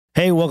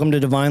Hey, welcome to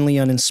Divinely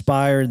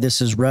Uninspired. This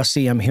is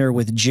Rusty. I'm here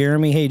with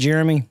Jeremy. Hey,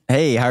 Jeremy.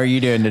 Hey, how are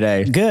you doing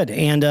today? Good.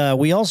 And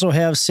we also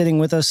have sitting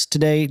with us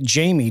today,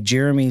 Jamie,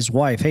 Jeremy's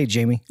wife. Hey,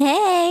 Jamie.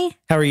 Hey,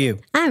 How are you?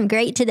 I'm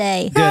great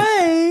today. Good.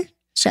 Hey.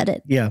 Shut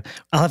it. Yeah.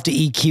 I'll have to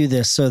EQ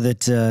this so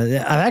that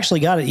I've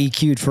actually got it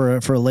EQ'd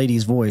for a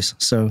lady's voice.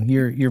 So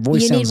your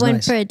voice You need sounds one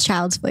nice. for a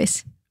child's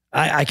voice.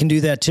 I can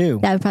do that too.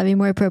 That would probably be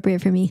more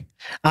appropriate for me.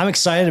 I'm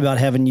excited about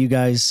having you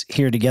guys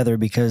here together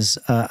because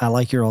I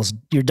like your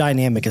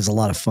dynamic is a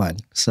lot of fun.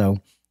 So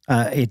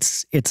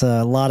it's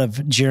a lot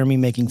of Jeremy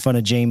making fun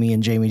of Jamie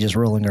and Jamie just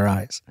rolling her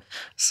eyes.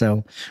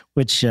 So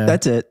which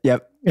That's it.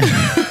 Yep.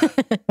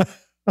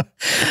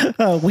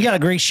 we got a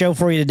great show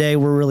for you today.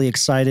 We're really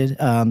excited.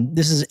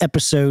 This is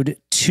episode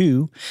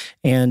 2,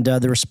 and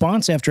the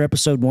response after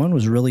episode 1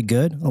 was really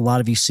good. A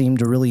lot of you seemed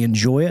to really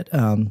enjoy it.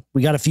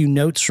 We got a few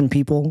notes from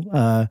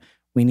people.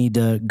 We need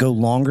to go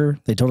longer.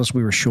 They told us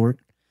we were short.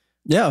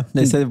 Yeah.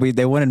 They said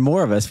they wanted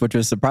more of us, which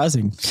was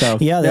surprising. So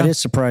Yeah, that is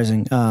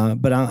surprising.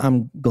 But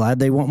I'm glad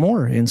they want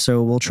more. And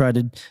so we'll try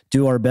to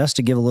do our best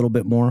to give a little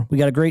bit more. We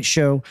got a great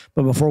show.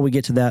 But before we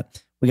get to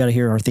that, we got to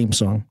hear our theme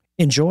song.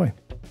 Enjoy.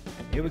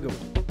 Here we go.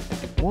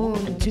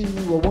 1, 2,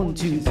 1,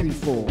 2, 3,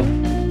 4.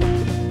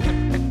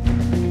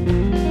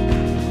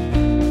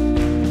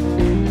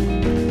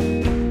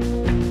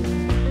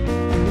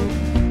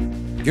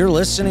 You're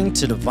listening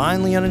to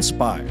Divinely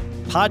Uninspired,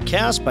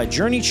 podcast by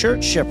Journey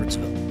Church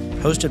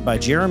Shepherdsville, hosted by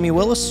Jeremy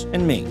Willis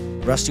and me,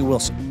 Rusty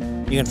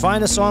Wilson. You can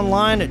find us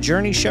online at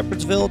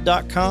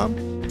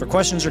journeyshepherdsville.com. For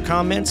questions or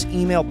comments,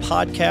 email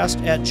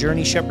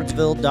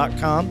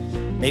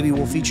podcast@journeyshepherdsville.com. Maybe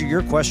we'll feature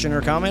your question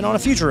or comment on a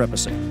future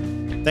episode.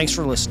 Thanks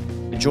for listening.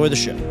 Enjoy the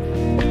show.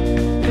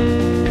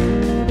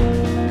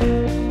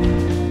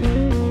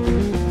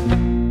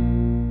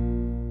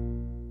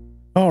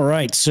 All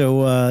right.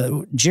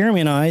 So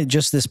Jeremy and I,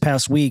 just this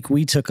past week,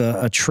 we took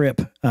a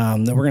trip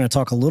that we're going to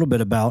talk a little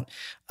bit about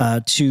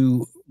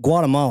to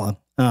Guatemala.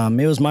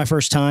 It was my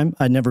first time.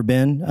 I'd never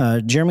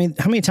been. Jeremy,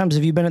 how many times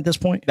have you been at this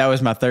point? That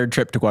was my third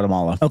trip to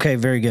Guatemala. Okay,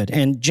 very good.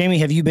 And Jamie,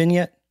 have you been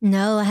yet?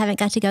 No, I haven't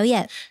got to go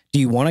yet. Do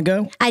you want to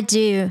go? I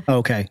do.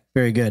 Okay,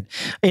 very good.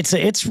 It's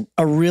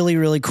a really,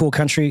 really cool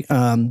country.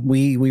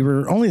 We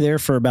were only there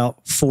for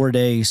about 4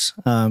 days.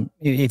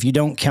 If you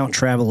don't count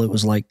travel, it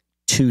was like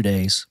 2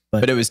 days.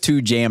 But it was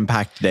 2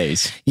 jam-packed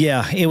days.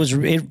 Yeah,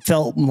 it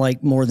felt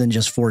like more than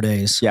just 4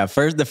 days. Yeah,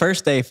 the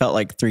first day felt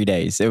like 3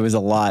 days. It was a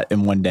lot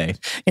in one day.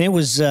 And it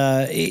was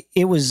a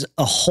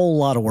whole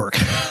lot of work.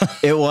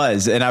 It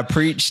was. And I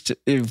preached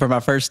for my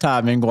first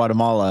time in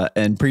Guatemala,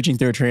 and preaching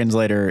through a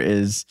translator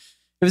it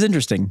was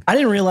interesting. I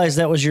didn't realize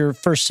that was your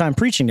first time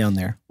preaching down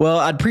there. Well,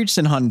 I'd preached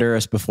in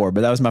Honduras before, but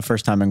that was my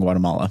first time in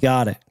Guatemala.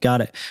 Got it.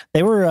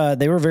 They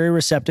were very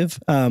receptive.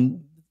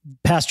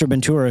 Pastor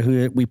Ventura,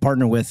 who we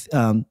partner with,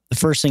 the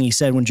first thing he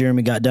said when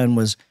Jeremy got done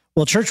was,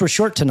 "Well, church was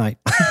short tonight."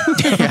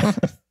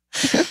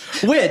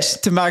 Which,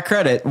 to my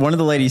credit, one of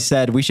the ladies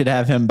said we should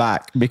have him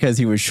back because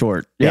he was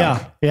short.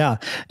 Yeah.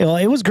 Well,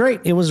 it was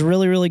great. It was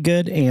really, really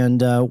good.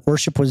 And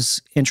worship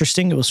was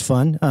interesting. It was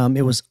fun.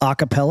 It was a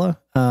cappella.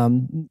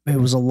 It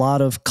was a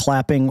lot of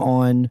clapping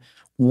on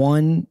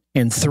 1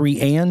 and 3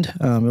 and.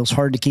 It was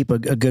hard to keep a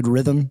good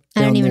rhythm.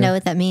 I don't even know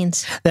what that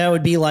means. That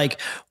would be like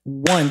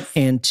 1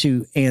 and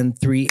 2 and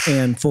 3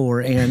 and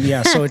 4 and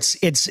yeah. So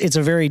it's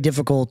a very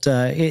difficult.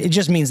 It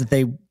just means that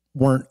they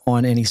weren't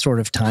on any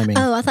sort of timing.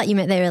 Oh, I thought you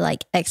meant they were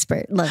like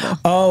expert level.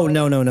 Oh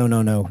no.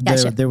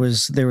 Gotcha. There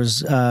was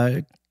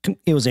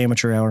it was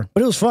amateur hour,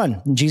 but it was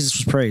fun. Jesus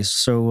was praised.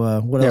 So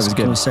what else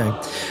can we say?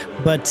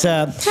 But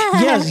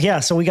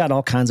yeah. So we got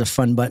all kinds of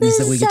fun buttons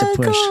that we get to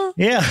push. Cool.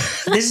 Yeah,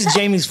 this is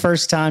Jamie's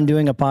first time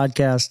doing a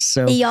podcast.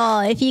 So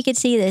Y'all, if you could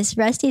see this,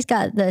 Rusty's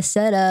got the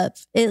setup.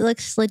 It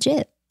looks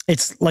legit.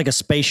 it's like a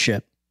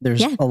spaceship.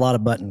 There's a lot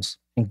of buttons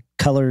and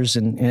colors,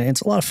 and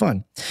it's a lot of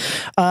fun.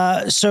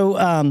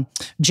 So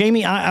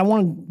Jamie, I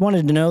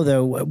wanted to know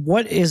though,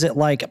 what is it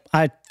like?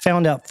 I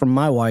found out from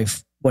my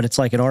wife what it's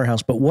like at our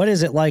house, but what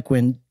is it like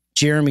when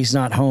Jeremy's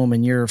not home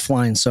and you're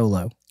flying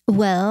solo?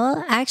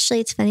 Well,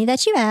 actually, it's funny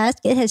that you ask.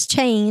 It has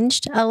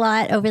changed a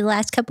lot over the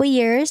last couple of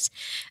years.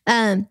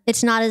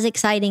 It's not as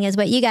exciting as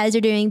what you guys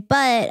are doing,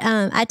 but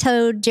I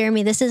told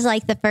Jeremy this is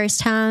like the first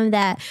time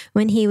that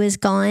when he was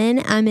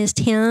gone, I missed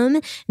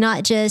him,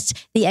 not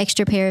just the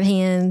extra pair of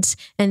hands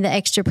and the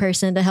extra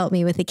person to help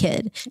me with the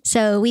kid.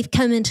 So we've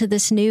come into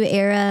this new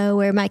era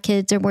where my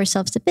kids are more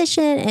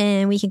self-sufficient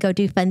and we can go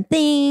do fun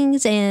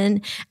things,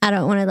 and I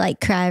don't want to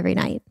like cry every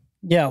night.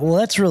 Yeah, well,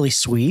 that's really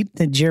sweet.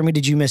 Jeremy,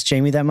 did you miss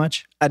Jamie that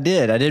much? I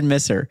did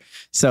miss her.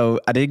 So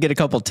I did get a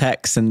couple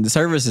texts, and the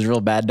service is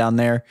real bad down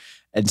there.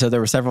 And so there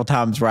were several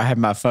times where I had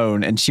my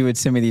phone and she would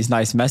send me these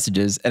nice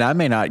messages, and I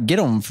may not get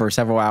them for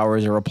several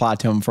hours or reply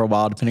to them for a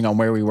while, depending on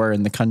where we were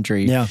in the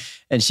country. Yeah.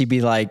 And she'd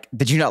be like,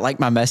 "Did you not like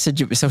my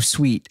message? It was so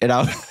sweet." And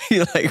I would be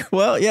like,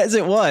 "Well, yes,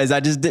 it was.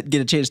 I just didn't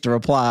get a chance to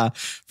reply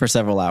for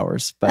several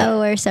hours." But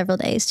or several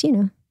days,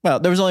 Well,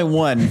 there was only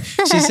one.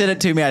 She sent it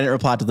to me. I didn't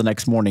reply to the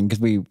next morning because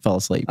we fell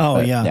asleep. Oh,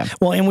 yeah.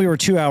 Well, and we were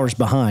 2 hours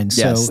behind.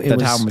 Yes, so the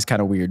time was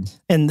kind of weird.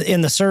 And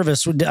in the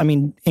service, I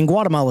mean, in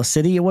Guatemala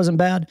City, it wasn't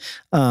bad.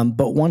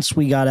 But once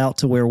we got out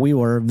to where we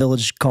were, a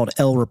village called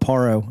El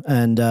Reparo,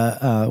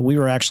 and we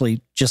were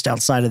actually just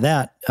outside of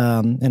that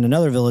in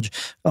another village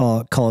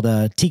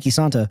called Tiki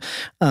Santa.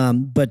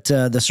 But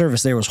the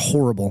service there was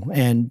horrible.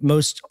 And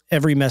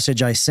every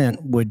message I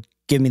sent would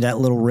give me that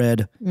little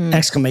red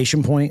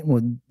exclamation point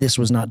when this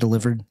was not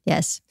delivered.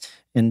 Yes.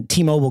 And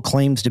T-Mobile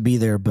claims to be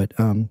there, but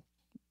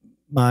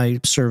my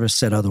service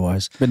said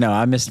otherwise. But no,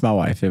 I missed my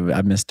wife.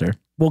 I missed her.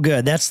 Well,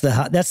 good. That's the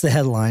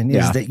headline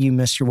is that you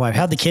missed your wife.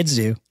 How'd the kids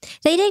do?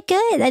 They did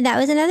good. And that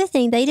was another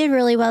thing. They did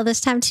really well this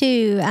time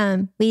too.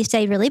 We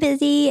stayed really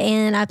busy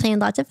and I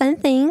planned lots of fun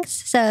things.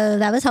 So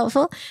that was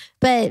helpful,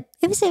 but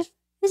it was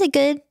a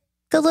good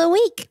little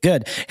week.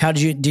 Good.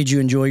 Did you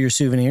enjoy your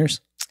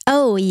souvenirs?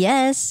 Oh,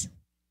 yes.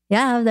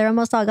 Yeah, they're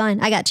almost all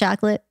gone. I got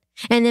chocolate.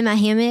 And then my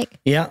hammock.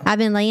 Yeah. I've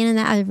been laying in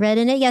that. I read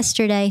in it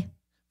yesterday.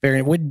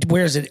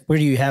 Where is it? Where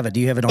do you have it? Do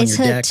you have it on your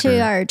deck? It's hooked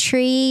to our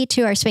tree,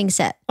 to our swing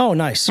set. Oh,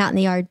 nice. Out in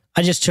the yard.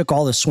 I just took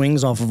all the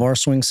swings off of our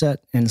swing set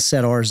and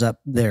set ours up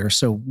there.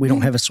 So we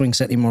don't have a swing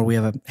set anymore. We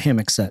have a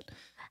hammock set.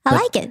 I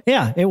like it.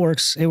 Yeah, it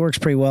works. It works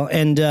pretty well.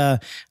 And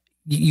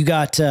you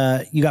got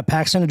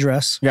Paxton a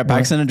dress. You got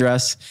Paxton a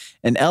dress.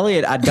 And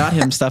Elliot, I got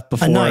him stuff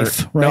before. A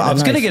knife, right? No, I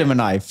was going to get him a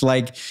knife.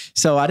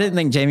 So I didn't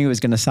think Jamie was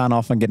going to sign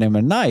off on getting him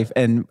a knife.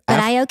 But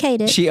I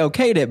okayed it. She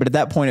okayed it, but at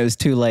that point it was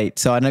too late.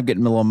 So I ended up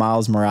getting a little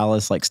Miles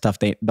Morales, like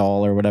stuffed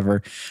doll or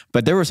whatever.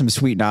 But there were some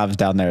sweet knives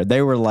down there.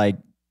 They were like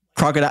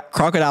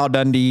Crocodile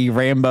Dundee,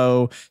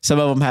 Rambo. Some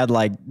of them had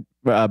like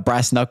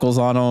brass knuckles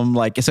on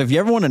them. So if you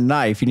ever want a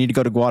knife, you need to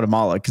go to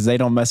Guatemala because they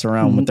don't mess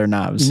around with their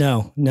knives.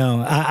 No.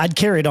 I'd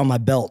carry it on my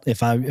belt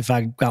if I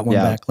got one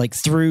back, like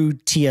through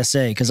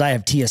TSA, because I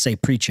have TSA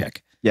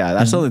pre-check. Yeah,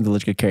 that's something the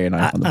village could carry a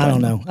knife on the plane. I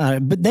don't know,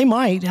 but they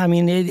might. I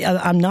mean,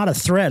 I'm not a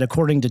threat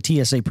according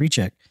to TSA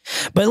pre-check.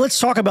 But let's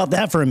talk about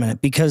that for a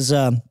minute because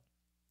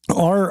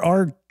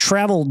our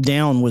travel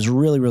down was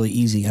really, really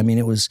easy. I mean,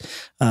 it was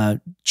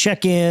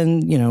check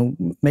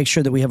in, make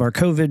sure that we have our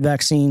COVID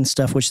vaccine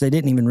stuff, which they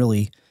didn't even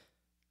really.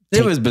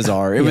 It was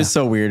bizarre. It was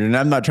so weird. And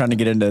I'm not trying to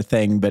get into a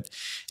thing, but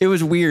it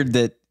was weird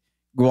that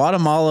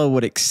Guatemala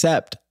would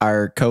accept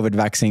our COVID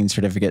vaccine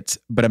certificates,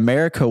 but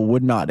America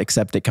would not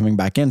accept it coming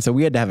back in. So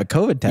we had to have a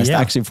COVID test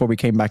actually before we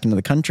came back into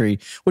the country,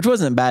 which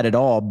wasn't bad at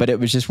all, but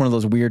it was just one of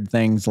those weird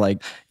things. I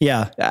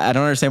don't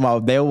understand why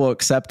they will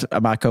accept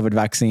my COVID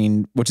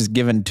vaccine, which is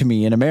given to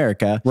me in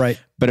America. Right.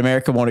 But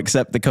America won't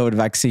accept the COVID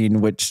vaccine,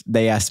 which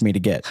they asked me to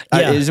get.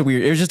 It was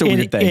just a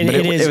weird thing, but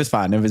it was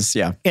fine. It was,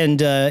 And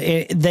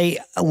they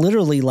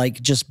literally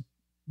just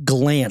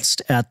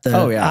glanced at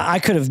the, I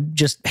could have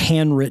just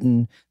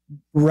handwritten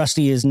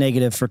Rusty is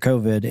negative for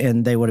COVID,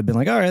 and they would have been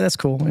like, all right, that's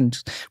cool, and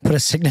just put a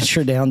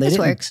signature down. They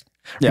didn't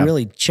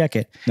really check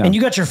it. No. And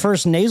you got your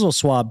first nasal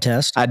swab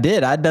test. I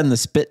did. I'd done the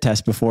spit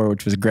test before,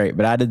 which was great,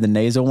 but I did the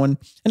nasal one,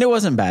 and it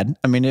wasn't bad.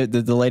 I mean,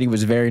 the lady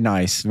was very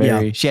nice.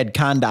 She had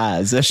kind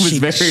eyes. It was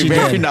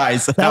very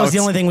nice. That was the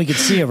only thing we could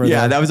see of her.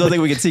 Yeah, that was the only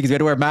thing we could see because we had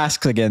to wear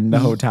masks again the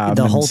whole time.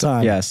 The whole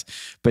time. Yes.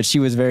 But she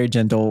was very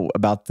gentle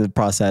about the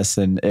process,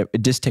 and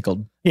it just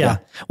tickled. Yeah.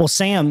 Well,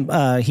 Sam,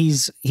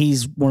 he's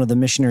one of the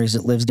missionaries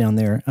that lives down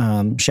there.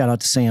 Shout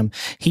out to Sam.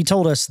 He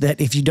told us that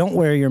if you don't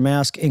wear your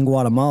mask in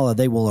Guatemala,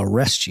 they will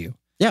arrest you.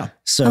 Yeah.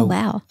 So,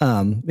 wow.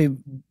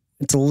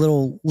 It's a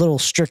little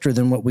stricter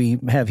than what we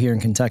have here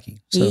in Kentucky.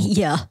 So,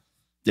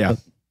 yeah.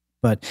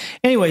 But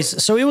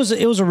anyways, so it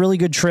was a really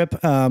good trip.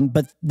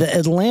 But the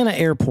Atlanta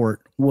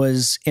airport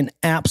was an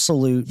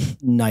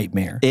absolute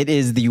nightmare. It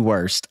is the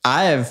worst.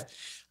 I've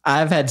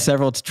had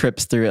several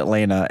trips through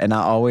Atlanta, and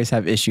I always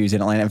have issues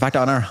in Atlanta. In fact,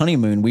 on our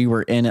honeymoon, we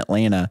were in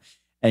Atlanta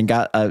and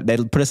they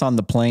put us on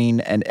the plane,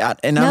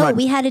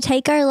 we had to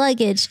take our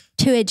luggage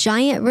to a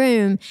giant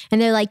room, and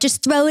they're like,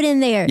 just throw it in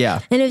there. Yeah.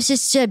 And it was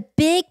just a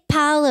big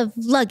pile of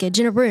luggage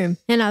in a room.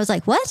 And I was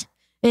like, what?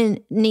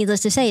 And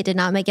needless to say, it did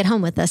not make it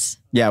home with us.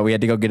 Yeah, we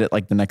had to go get it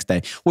the next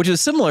day, which is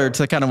similar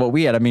to kind of what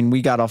we had. I mean,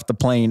 we got off the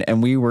plane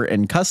and we were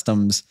in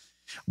customs.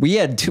 We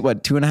had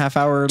 2.5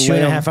 hour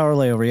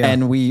layover, yeah.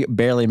 And we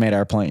barely made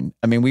our plane.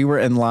 I mean, we were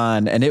in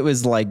line, and it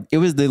was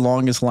the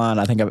longest line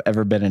I think I've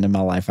ever been in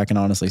my life. I can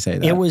honestly say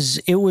that.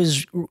 It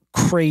was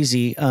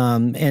crazy.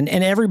 And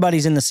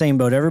everybody's in the same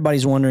boat.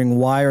 Everybody's wondering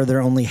why are there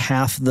only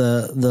half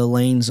the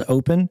lanes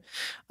open.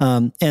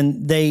 And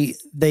they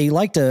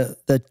like the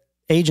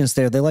agents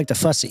there, they like to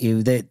fuss at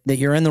you that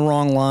you're in the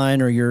wrong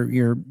line, or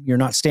you're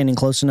not standing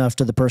close enough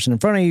to the person in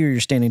front of you, or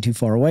you're standing too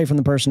far away from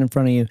the person in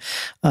front of you.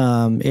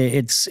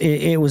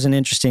 It was an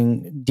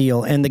interesting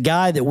deal. And the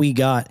guy that we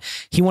got,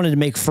 he wanted to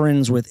make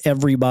friends with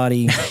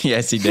everybody.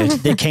 Yes, he did.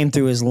 That came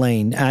through his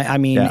lane. I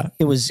mean,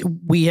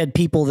 we had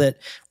people that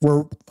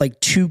were like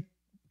 2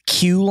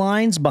 queue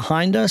lines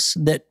behind us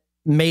that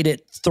made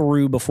it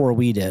through before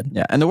we did.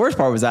 Yeah. And the worst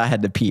part was I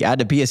had to pee. I had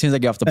to pee as soon as I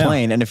get off the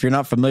plane. And if you're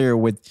not familiar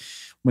with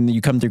when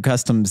you come through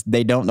customs,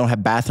 they don't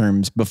have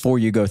bathrooms before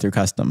you go through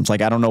customs. I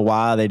don't know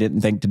why they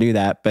didn't think to do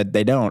that, but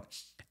they don't.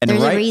 And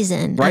there's a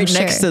reason. Right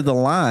next to the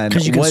line.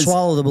 Because you can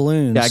swallow the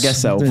balloons. Yeah, I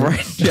guess so.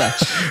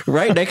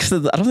 Right next to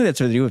I don't think that's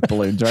what they do with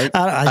balloons, right?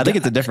 I think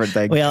it's a different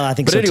thing. Well, I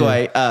think so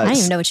anyway, too. I don't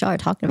even know what y'all are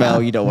talking about.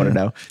 Well, you don't want to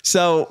know.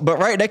 So, but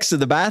right next to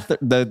the bathroom,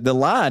 the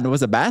line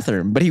was a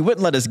bathroom, but he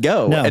wouldn't let us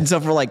go. No. And so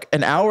for like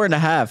an hour and a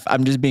half,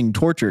 I'm just being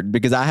tortured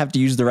because I have to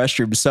use the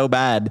restroom so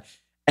bad.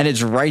 And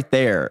it's right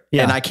there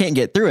and I can't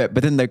get through it.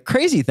 But then the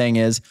crazy thing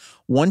is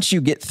once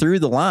you get through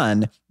the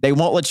line, they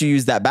won't let you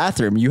use that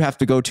bathroom. You have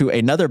to go to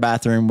another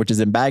bathroom, which is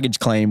in baggage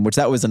claim, which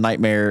that was a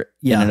nightmare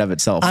in and of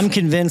itself. I'm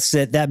convinced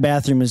that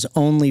bathroom is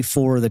only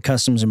for the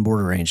Customs and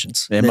Border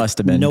agents. It must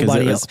have been.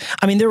 Nobody else.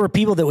 I mean, there were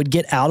people that would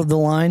get out of the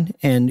line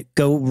and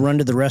go run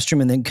to the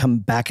restroom and then come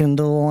back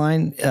into the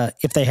line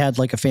if they had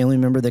like a family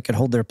member that could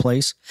hold their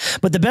place.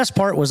 But the best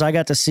part was I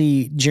got to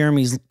see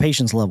Jeremy's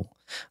patience level.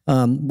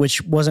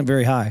 Which wasn't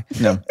very high.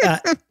 No.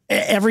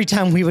 Every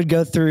time we would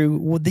go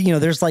through,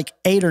 there's like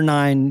 8 or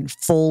 9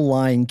 full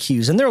line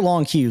queues, and they're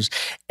long queues.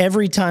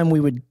 Every time we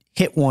would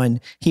hit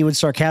one, he would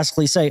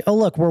sarcastically say, "Oh,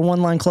 look, we're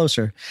one line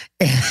closer,"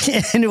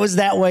 and it was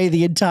that way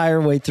the entire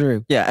way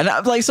through. Yeah,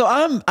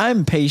 and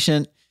I'm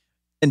patient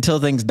until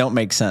things don't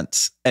make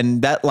sense,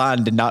 and that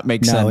line did not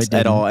make sense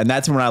at all, and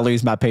that's when I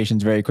lose my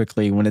patience very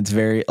quickly when it's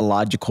very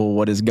illogical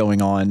what is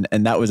going on,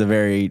 and that was a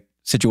very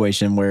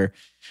situation where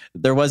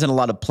there wasn't a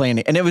lot of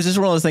planning. And it was just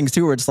one of those things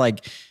too, where it's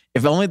like,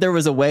 if only there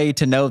was a way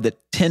to know that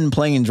 10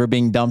 planes were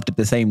being dumped at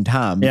the same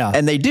time. Yeah.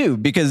 And they do,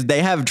 because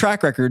they have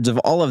track records of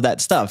all of that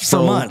stuff.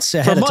 For months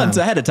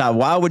ahead of time.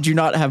 Why would you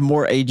not have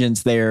more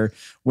agents there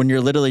when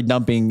you're literally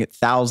dumping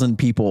 1,000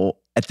 people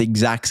at the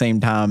exact same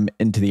time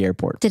into the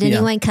airport? Did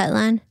anyone cut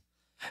line?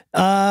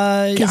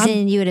 Because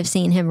then you would have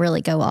seen him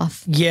really go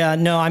off. Yeah,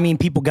 no, I mean,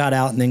 people got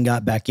out and then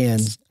got back in.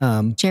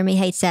 Jeremy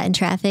hates that in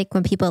traffic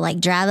when people like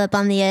drive up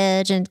on the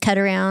edge and cut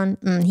around.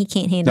 He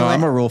can't handle it. No,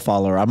 I'm a rule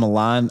follower. I'm a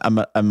line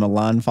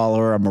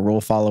follower. I'm a rule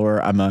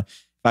follower.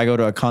 If I go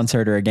to a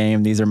concert or a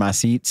game, these are my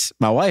seats.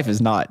 My wife is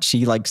not.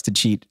 She likes to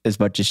cheat as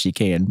much as she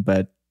can,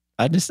 but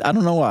I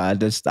don't know why.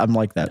 I'm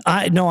like that.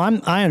 I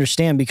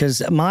understand,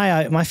 because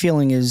my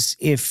feeling is,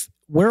 if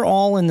we're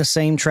all in the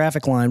same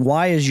traffic line,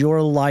 why is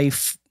your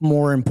life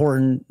more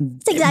important?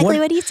 That's exactly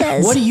what he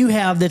says. What do you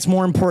have that's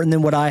more important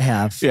than what I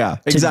have? Yeah,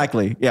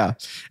 exactly. Yeah.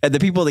 And the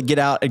people that get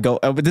out and go,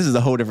 but this is a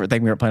whole different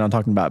thing we were planning on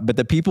talking about. But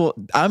the people,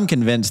 I'm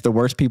convinced the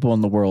worst people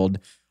in the world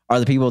are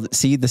the people that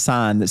see the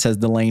sign that says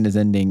the lane is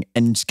ending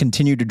and just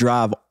continue to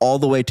drive all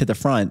the way to the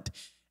front.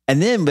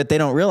 And then what they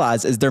don't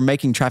realize is they're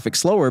making traffic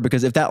slower,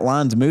 because if that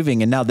line's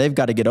moving and now they've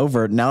got to get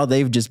over it, now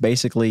they've just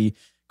basically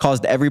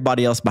caused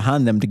everybody else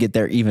behind them to get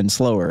there even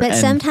slower. But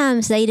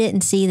sometimes they didn't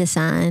see the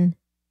sign,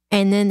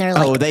 and then they're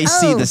like, they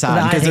see the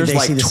sign, because there's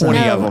like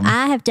 20 of them.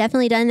 I have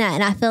definitely done that,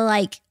 and I feel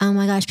like, oh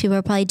my gosh, people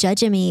are probably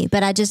judging me,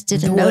 but I just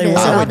didn't notice. And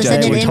all of a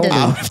sudden it ended.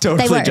 I would have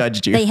totally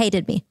judged you. They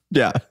hated me.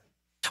 Yeah.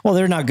 Well,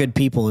 they're not good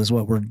people is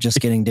what we're just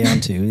getting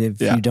down to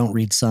if you don't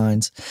read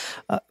signs.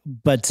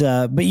 But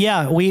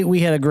yeah, we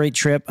had a great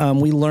trip.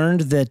 We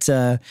learned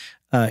that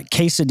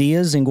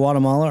quesadillas in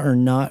Guatemala are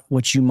not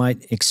what you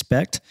might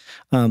expect.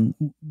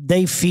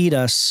 They feed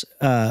us.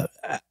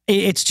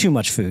 It's too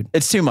much food.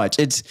 It's too much.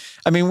 and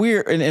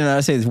I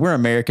say this, we're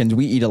Americans.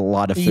 We eat a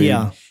lot of food.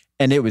 Yeah.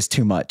 And it was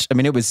too much. I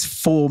mean, it was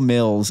full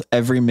meals,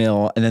 every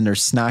meal. And then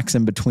there's snacks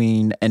in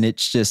between. And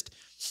it's just,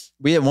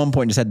 we at one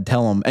point just had to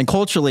tell them. And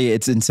culturally,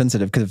 it's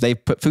insensitive, because if they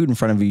put food in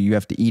front of you, you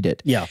have to eat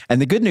it. Yeah. And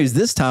the good news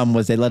this time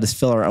was they let us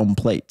fill our own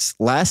plates.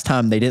 Last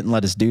time they didn't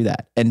let us do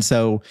that. And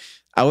so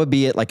I would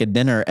be at like a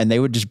dinner and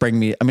they would just bring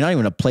me, not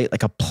even a plate,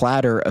 like a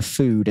platter of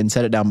food, and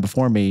set it down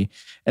before me.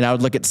 And I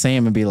would look at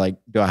Sam and be like,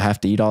 do I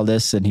have to eat all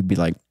this? And he'd be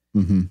like,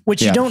 mm-hmm.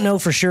 Which you don't know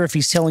for sure if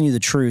he's telling you the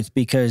truth,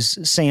 because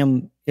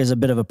Sam is a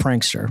bit of a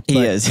prankster. He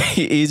is.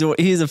 He's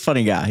a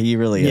funny guy. He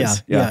really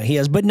is. Yeah, he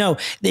is. But no,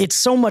 it's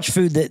so much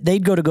food that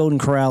they'd go to Golden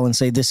Corral and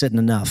say, this isn't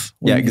enough.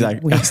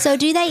 Exactly. So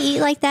do they eat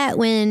like that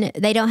when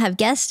they don't have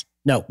guests?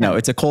 No,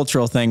 it's a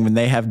cultural thing. When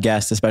they have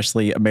guests,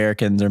 especially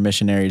Americans or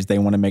missionaries, they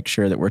want to make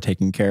sure that we're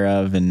taken care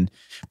of.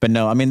 But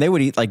no, I mean, they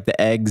would eat like the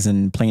eggs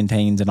and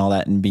plantains and all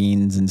that, and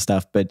beans and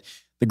stuff. But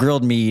the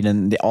grilled meat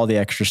and all the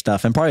extra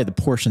stuff, and probably the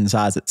portion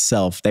size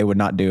itself, they would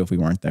not do if we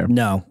weren't there.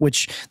 No,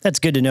 which that's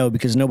good to know,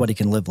 because nobody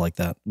can live like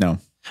that. No.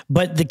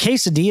 But the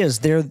quesadillas,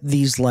 they're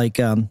these like,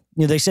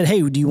 they said,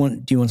 hey, do you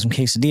want some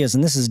quesadillas?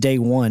 And this is day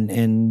one.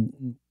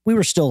 And we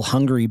were still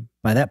hungry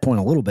by that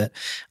point a little bit.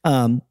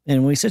 And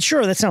we said,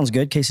 sure, that sounds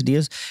good,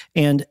 quesadillas.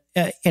 And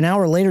an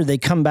hour later, they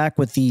come back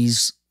with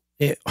these,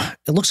 it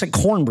looks like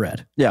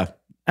cornbread. Yeah.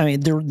 I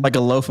mean, they're like a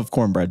loaf of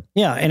cornbread.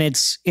 Yeah. And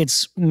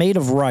it's made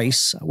of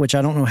rice, which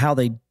I don't know how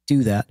they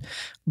do that,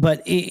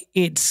 but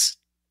it's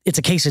a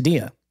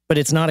quesadilla, but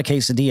it's not a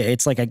quesadilla.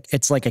 It's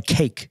like a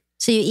cake.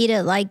 So you eat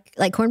it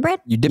like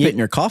cornbread? You dip it in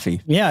your coffee.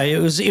 Yeah, it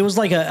was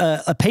like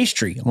a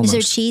pastry almost. Is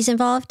there cheese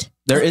involved?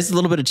 There is a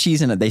little bit of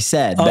cheese in it, they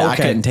said, but I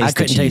couldn't taste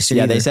the cheese.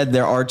 Yeah, they said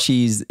there are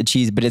cheese,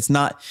 but it's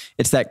not,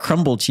 it's that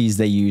crumble cheese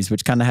they use,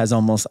 which kind of has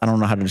almost, I don't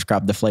know how to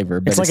describe the flavor,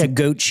 but it's like a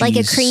goat cheese. Like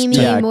a creamy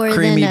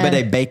but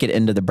they bake it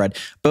into the bread.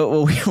 But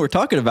what we were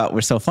talking about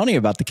was so funny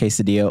about the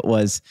quesadilla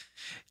was,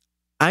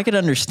 I could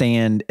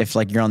understand if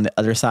like you're on the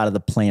other side of the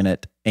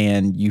planet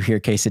and you hear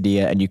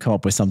quesadilla and you come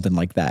up with something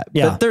like that.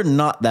 Yeah. But they're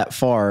not that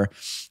far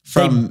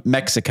from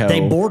Mexico.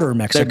 They border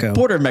Mexico. They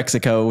border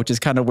Mexico, which is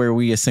kind of where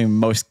we assume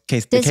most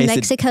Does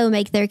Mexico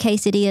make their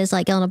quesadillas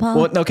like El Nepal?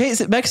 Well, no,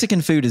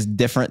 Mexican food is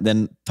different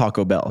than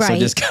Taco Bell. Right. So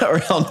just go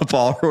around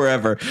Nepal or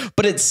wherever,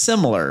 but it's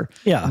similar.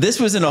 Yeah. This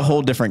was in a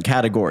whole different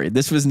category.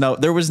 There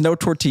was no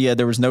tortilla,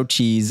 there was no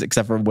cheese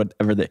except for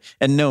whatever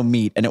and no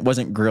meat, and it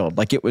wasn't grilled.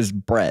 Like it was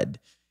bread.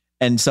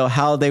 And so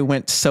how they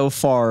went so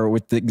far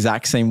with the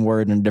exact same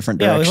word in a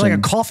different direction. Yeah, it was like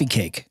a coffee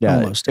cake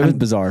almost. It was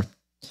bizarre,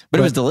 but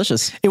it was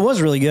delicious. It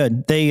was really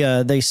good.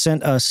 They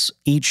sent us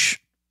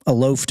each a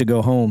loaf to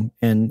go home,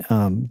 and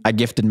I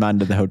gifted mine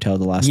to the hotel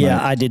the last night.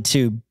 Yeah, I did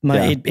too.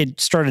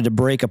 It started to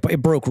break up.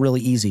 It broke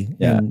really easy.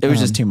 Yeah, and, it was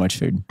just too much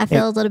food. I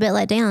feel a little bit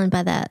let down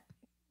by that.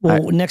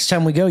 Well, next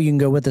time we go, you can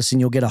go with us and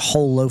you'll get a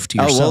whole loaf to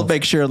yourself. We'll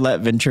make sure to let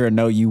Ventura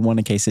know you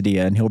want a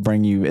quesadilla, and he'll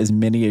bring you as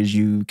many as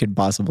you could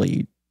possibly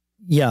eat.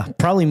 Yeah,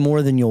 probably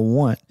more than you'll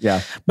want.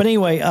 Yeah. But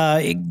anyway,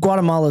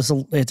 Guatemala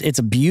it's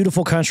a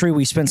beautiful country.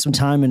 We spent some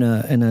time in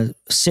a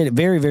city,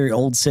 very, very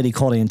old city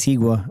called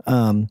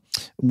Antigua.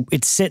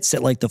 It sits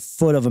at like the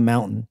foot of a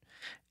mountain.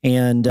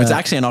 And it's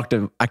actually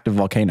an active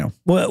volcano.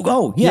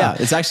 Well, yeah,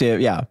 it's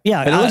actually yeah.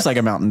 It looks like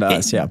a mountain to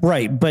us. Yeah,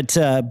 right. But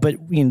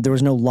you know, there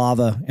was no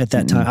lava at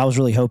that time. I was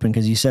really hoping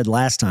because you said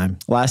last time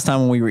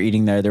when we were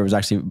eating there was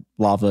actually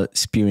lava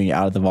spewing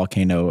out of the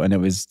volcano, and it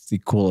was the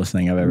coolest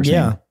thing I've ever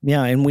seen.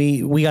 Yeah, and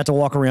we got to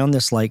walk around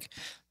this like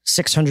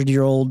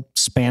 600-year-old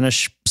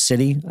Spanish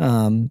city,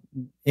 and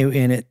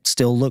it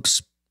still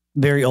looks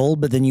very old.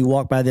 But then you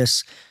walk by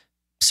this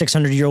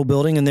 600-year-old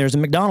building and there's a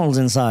McDonald's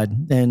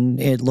inside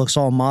and it looks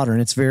all modern.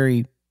 It's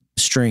very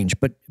strange,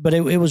 but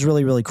it was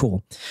really, really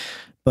cool.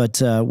 But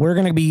we're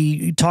going to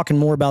be talking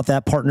more about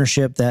that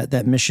partnership,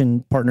 that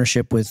mission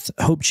partnership with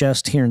Hope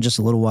Chest here in just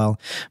a little while.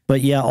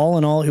 But yeah, all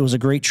in all, it was a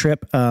great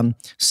trip.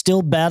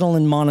 Still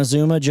battling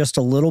Montezuma just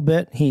a little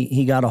bit.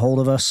 He got a hold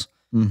of us.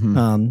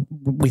 Mm-hmm.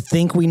 We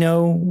think we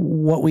know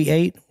what we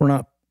ate. We're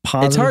not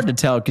positive. It's hard to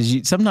tell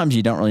because sometimes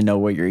you don't really know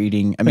what you're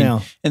eating. I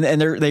mean, and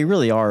they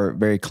really are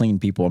very clean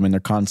people. I mean, they're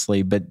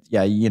constantly, but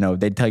yeah, you know,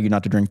 they tell you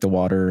not to drink the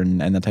water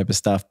and that type of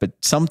stuff. But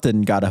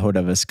something got a hold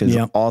of us because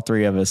all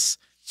three of us,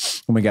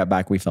 when we got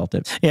back, we felt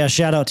it. Yeah.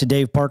 Shout out to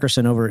Dave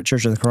Parkerson over at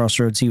Church of the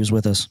Crossroads. He was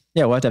with us.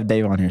 Yeah, we'll have to have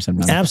Dave on here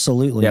sometime.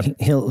 Absolutely. Yep.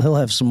 He'll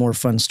have some more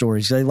fun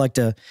stories. They like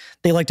to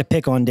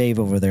pick on Dave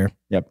over there.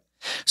 Yep.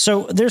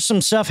 So there's some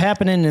stuff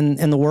happening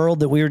in the world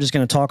that we were just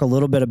going to talk a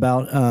little bit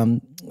about.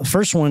 The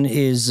first one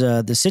is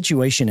the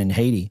situation in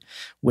Haiti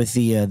with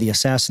the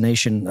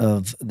assassination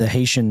of the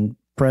Haitian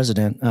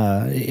president.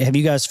 Have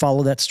you guys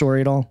followed that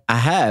story at all? I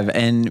have,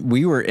 and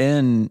we were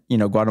in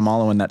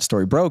Guatemala when that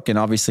story broke, and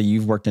obviously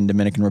you've worked in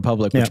Dominican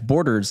Republic, which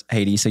borders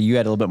Haiti, so you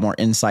had a little bit more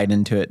insight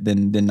into it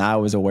than I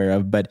was aware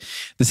of. But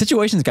the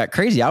situation's got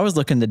crazy. I was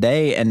looking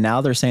today, and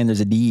now they're saying there's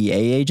a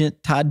DEA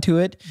agent tied to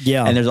it.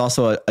 Yeah, and there's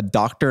also a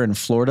doctor in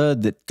Florida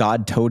that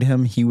God told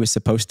him he was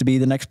supposed to be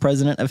the next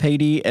president of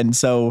Haiti, and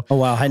so oh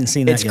wow, I hadn't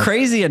seen that. It's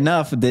crazy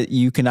enough that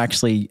you can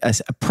actually,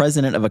 as a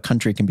president of a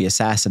country, can be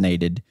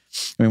assassinated.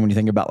 I mean, when you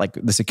think about like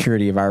the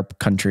security of our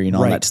country and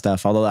all that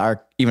stuff, although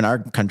even our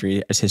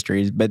country has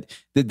histories, but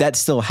that's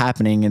still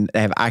happening and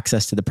they have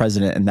access to the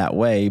president in that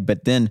way.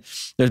 But then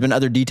there's been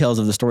other details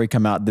of the story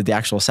come out that the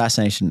actual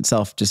assassination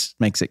itself just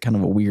makes it kind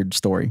of a weird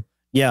story.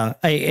 Yeah.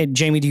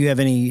 Jamie, do you have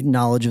any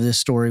knowledge of this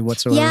story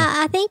whatsoever? Yeah,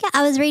 I think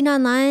I was reading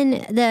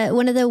online that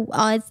one of the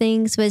odd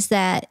things was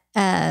that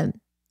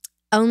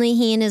only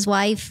he and his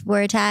wife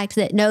were attacked,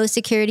 that no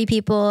security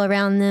people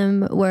around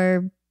them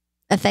were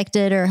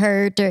affected or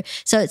hurt,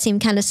 so it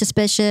seemed kind of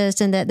suspicious,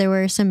 and that there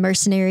were some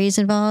mercenaries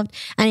involved.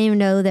 I didn't even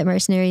know that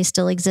mercenaries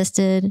still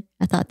existed.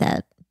 I thought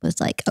that was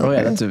like over. Oh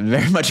yeah, that's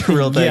very much a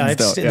real thing.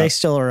 They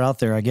still are out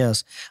there, I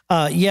guess.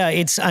 I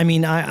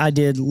mean, I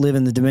did live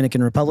in the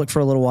Dominican Republic for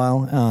a little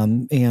while,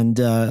 and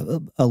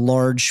a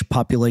large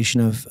population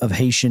of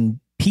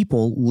Haitian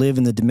people live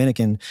in the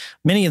Dominican.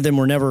 Many of them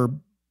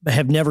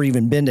have never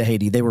even been to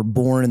Haiti. They were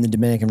born in the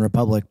Dominican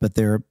Republic, but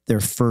they're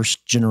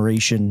first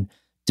generation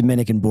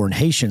Dominican-born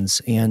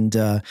Haitians, and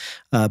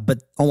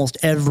but almost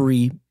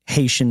every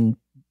Haitian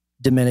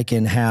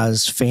Dominican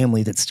has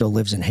family that still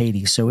lives in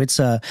Haiti. So it's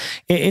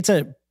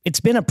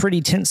been a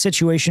pretty tense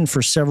situation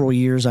for several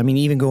years. I mean,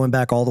 even going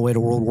back all the way to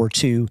World War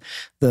II,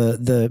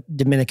 the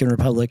Dominican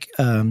Republic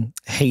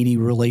Haiti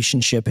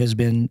relationship has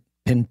been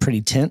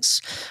pretty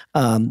tense.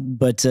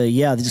 But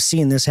just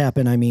seeing this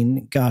happen, I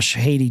mean, gosh,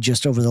 Haiti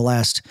just over the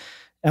last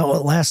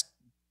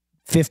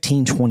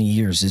 15, 20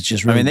 years. It's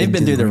just really, I mean, they've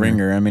been through the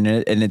ringer. I mean,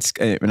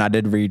 and I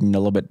did read a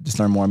little bit, just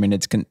learn more. I mean,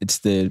 it's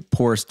the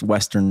poorest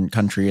Western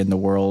country in the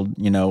world,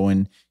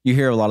 and you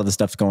hear a lot of the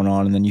stuff's going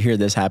on, and then you hear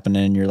this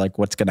happening and you're like,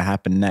 what's going to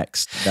happen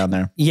next down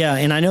there? Yeah.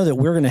 And I know that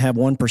we're going to have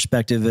one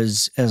perspective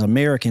as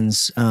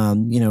Americans.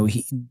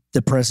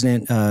 The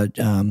president,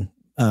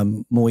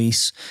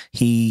 Moise,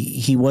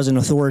 he was an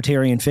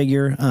authoritarian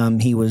figure.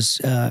 He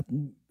was,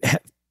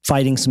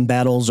 fighting some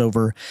battles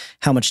over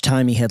how much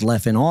time he had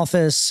left in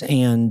office.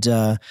 And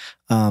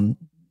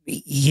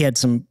he had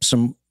some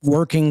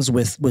workings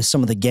with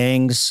some of the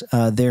gangs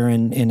there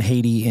in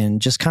Haiti,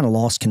 and just kind of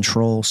lost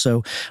control.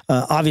 So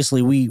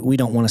obviously we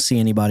don't want to see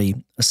anybody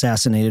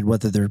assassinated,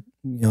 whether they're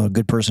a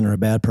good person or a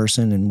bad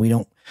person, and we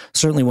don't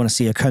certainly want to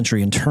see a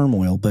country in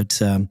turmoil.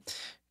 But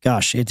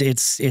gosh,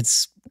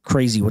 it's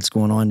crazy what's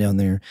going on down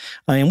there,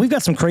 and we've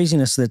got some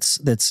craziness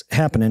that's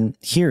happening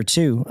here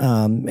too.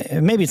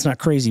 Maybe it's not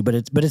crazy, but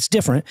it's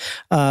different.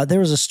 There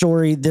was a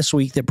story this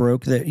week that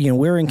broke that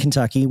we're in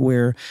Kentucky,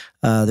 where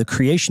the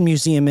Creation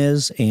Museum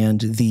is, and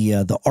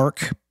the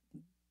Ark,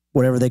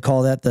 whatever they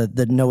call that,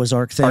 the Noah's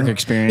Ark thing, Ark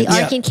experience,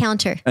 the Ark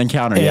encounter,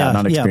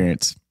 not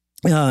experience.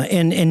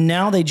 And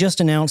now they just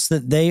announced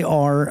that they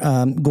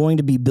are going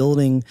to be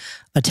building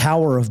a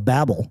Tower of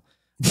Babel.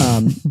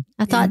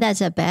 I thought that's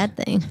a bad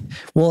thing.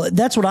 Well,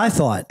 that's what I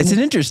thought. It's an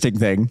interesting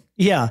thing.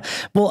 Yeah.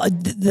 Well,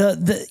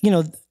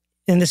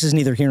 and this is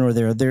neither here nor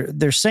there.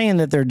 They're saying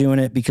that they're doing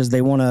it because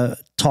they want to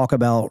talk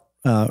about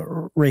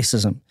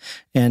racism,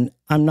 and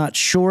I'm not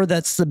sure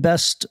that's the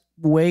best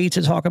way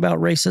to talk about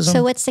racism.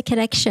 So, what's the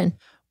connection?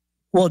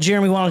 Well,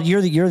 Jeremy,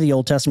 you're the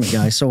Old Testament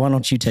guy, so why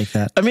don't you take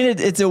that? I mean,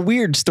 it's a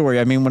weird story.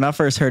 I mean, when I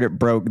first heard it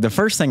broke, the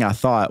first thing I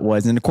thought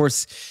was, and of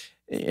course,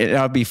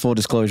 I'll be full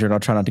disclosure, and I'll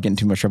try not to get in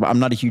too much trouble. I'm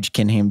not a huge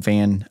Ken Ham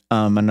fan.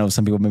 I know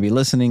some people may be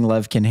listening,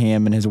 love Ken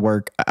Ham and his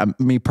work.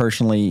 Me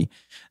personally,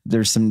 I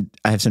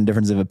have some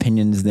difference of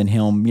opinions than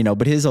him,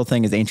 but his whole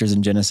thing is Answers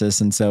in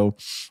Genesis. And so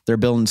they're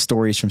building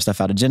stories from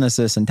stuff out of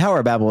Genesis, and Tower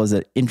of Babel is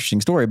an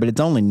interesting story, but it's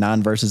only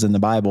 9 verses in the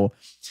Bible.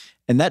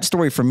 And that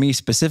story for me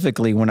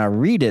specifically, when I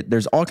read it,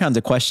 there's all kinds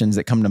of questions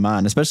that come to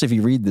mind, especially if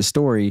you read the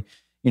story.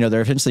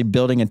 They're essentially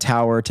building a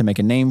tower to make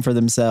a name for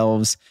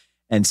themselves.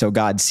 And so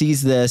God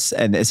sees this,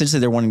 and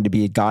essentially they're wanting to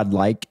be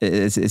God-like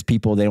as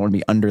people. They don't want to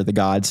be under the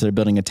gods. So they're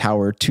building a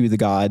tower to the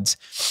gods.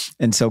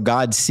 And so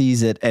God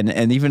sees it.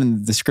 And even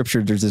in the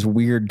scripture, there's this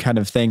weird kind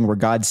of thing where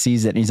God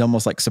sees it and he's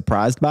almost like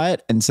surprised by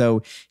it. And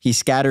so he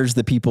scatters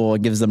the people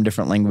and gives them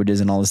different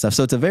languages and all this stuff.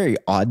 So it's a very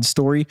odd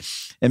story.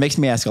 It makes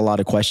me ask a lot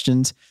of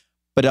questions.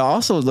 But I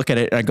also look at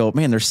it and I go,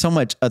 man, there's so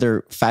much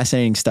other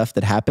fascinating stuff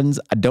that happens.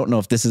 I don't know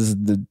if this is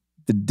the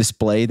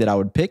display that I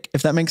would pick,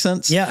 if that makes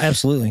sense. Yeah,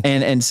 absolutely.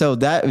 And so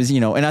that was,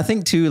 and I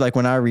think too, like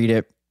when I read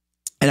it,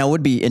 and I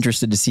would be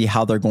interested to see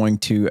how they're going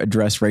to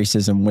address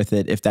racism with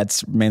it, if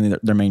that's mainly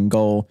their main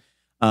goal,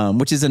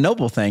 which is a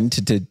noble thing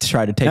to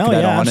try to take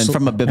that on. And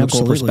from a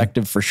biblical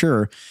perspective, for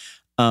sure.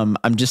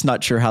 I'm just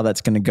not sure how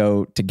that's going to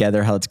go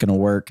together, how it's going to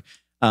work.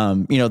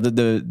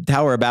 The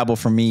Tower of Babel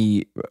for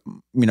me,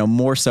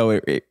 more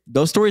so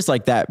those stories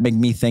like that make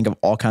me think of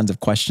all kinds of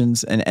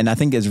questions. And I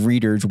think as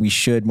readers, we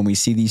should, when we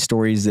see these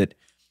stories that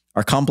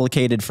are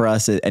complicated for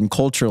us and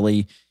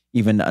culturally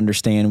even to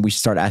understand, we should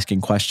start asking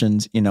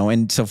questions,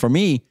 and so for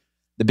me,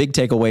 the big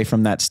takeaway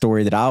from that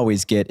story that I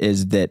always get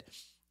is that,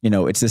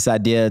 it's this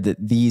idea that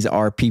these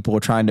are people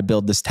trying to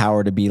build this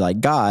tower to be like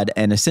God.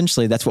 And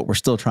essentially that's what we're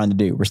still trying to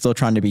do. We're still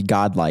trying to be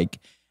God-like.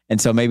 And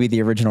so maybe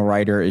the original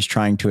writer is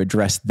trying to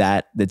address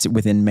that's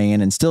within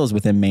man and still is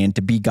within man,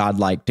 to be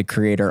godlike, to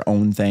create our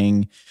own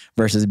thing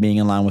versus being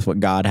in line with what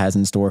God has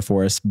in store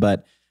for us.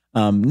 But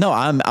no,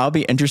 I'll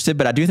be interested,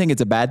 but I do think it's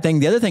a bad thing.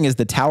 The other thing is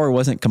the tower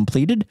wasn't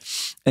completed.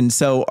 And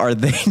so are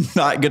they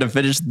not going to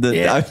finish the,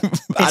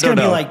 it's going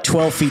to be like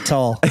 12 feet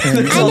tall. I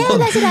know,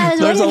 that's what I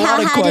was wondering.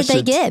 How high did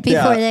they get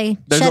before they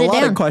shut it down? There's a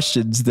lot of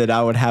questions that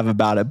I would have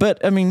about it,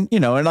 but I mean,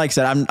 and like I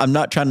said, I'm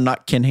not trying to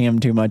knock Ken Ham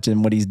too much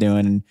in what he's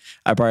doing. And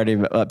I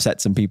probably upset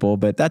some people,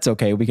 but that's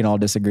okay. We can all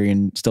disagree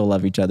and still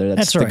love each other.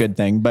 That's the good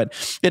thing, but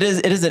it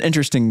is an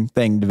interesting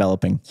thing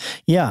developing.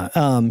 Yeah.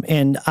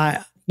 And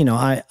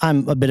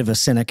I'm a bit of a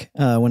cynic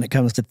when it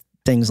comes to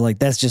things like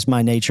that's just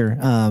my nature.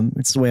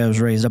 It's the way I was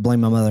raised. I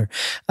blame my mother.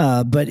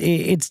 But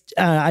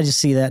I just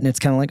see that and it's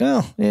kind of like,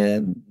 oh, yeah,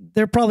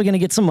 they're probably going to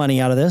get some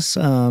money out of this.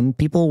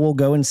 People will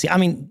go and see. I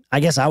mean, I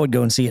guess I would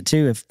go and see it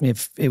too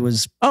if it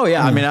was. Oh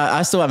yeah, I mean,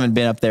 I still haven't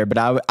been up there, but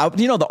I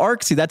the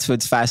Ark. See, that's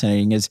what's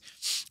fascinating is,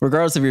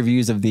 regardless of your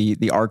views of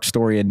the Ark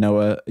story and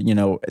Noah,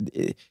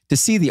 to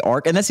see the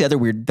Ark, and that's the other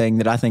weird thing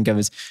that I think of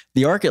is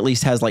the Ark at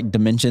least has like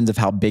dimensions of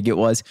how big it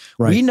was.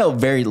 Right. We know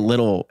very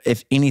little,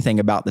 if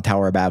anything, about the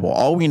Tower of Babel.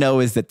 All we know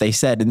is that they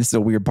said, and this is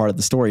a weird part of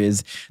the story,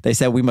 is they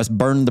said we must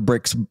burn the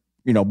bricks,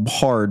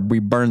 hard. We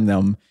burn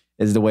them.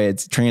 Is the way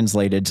it's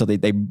translated. So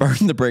they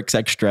burn the bricks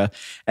extra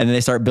and then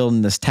they start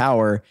building this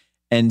tower.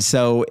 And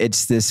so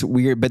it's this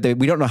weird, but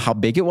we don't know how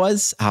big it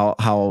was,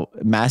 how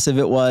massive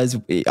it was.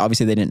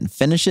 Obviously they didn't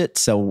finish it.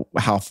 So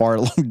how far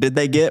along did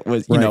they get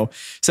was,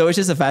 so it's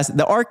just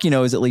the Ark,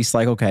 is at least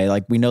like, okay,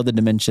 like we know the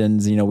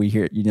dimensions, we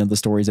hear, the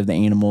stories of the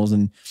animals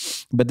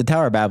but the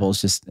Tower of Babel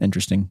is just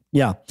interesting.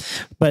 Yeah.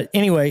 But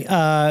anyway,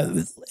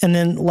 and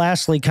then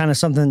lastly, kind of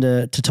something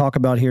to talk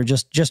about here,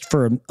 just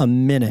for a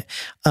minute.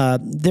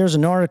 There's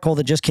an article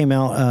that just came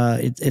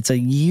out. It's a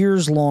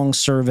years-long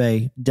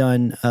survey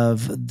done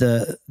of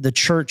the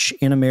church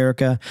in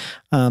America.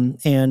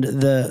 And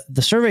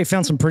the survey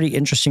found some pretty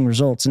interesting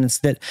results. And it's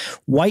that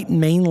white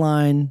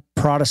mainline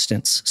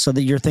Protestants. So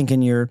that you're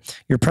thinking your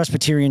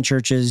Presbyterian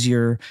churches,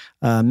 your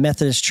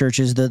Methodist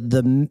churches,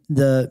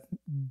 the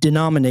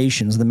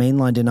denominations, the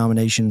mainline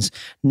denominations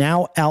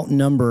now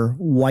outnumber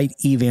white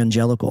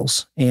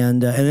evangelicals.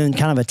 And then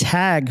kind of a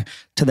tag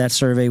to that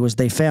survey was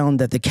they found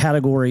that the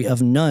category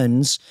of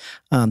nuns,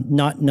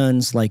 not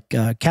nuns like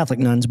Catholic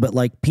nuns, but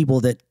like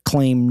people that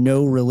claim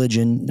no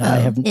religion.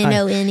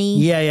 N-O-N-E.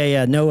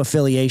 Yeah. No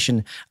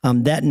affiliation.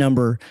 That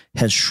number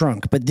has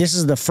shrunk. But this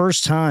is the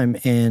first time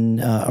in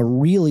a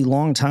really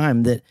long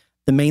time that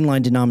the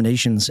mainline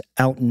denominations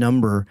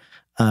outnumber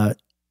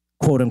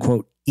quote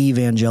unquote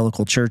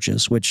evangelical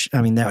churches, which,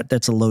 I mean,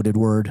 that's a loaded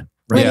word.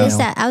 What is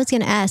that? I was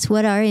going to ask,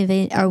 what are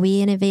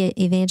we an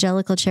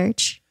evangelical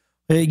church?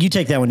 You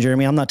take that one,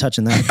 Jeremy. I'm not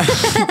touching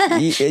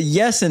that.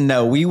 Yes and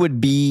no. We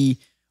would be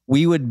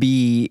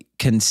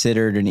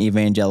considered an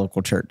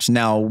evangelical church.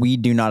 Now, we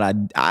do not,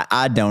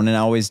 I don't, and I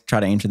always try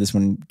to answer this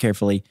one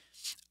carefully.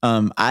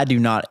 I do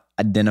not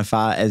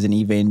identify as an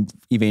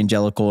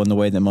evangelical in the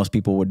way that most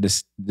people would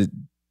describe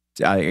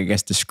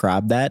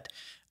that.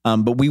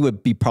 But we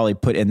would be probably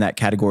put in that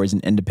category as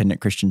an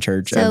independent Christian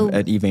church,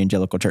 an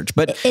evangelical church.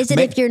 But is it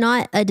if you're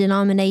not a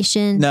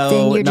denomination? No,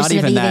 then you're not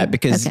even that,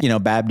 because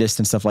Baptists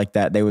and stuff like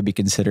that, they would be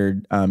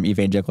considered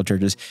evangelical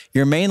churches.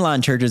 Your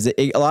mainline churches,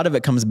 a lot of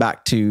it comes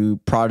back to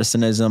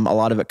Protestantism. A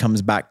lot of it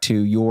comes back to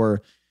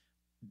your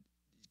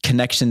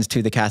connections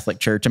to the Catholic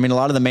Church. I mean, a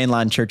lot of the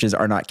mainline churches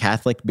are not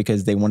Catholic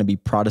because they want to be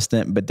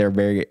Protestant, but they're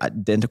very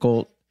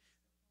identical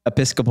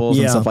Episcopals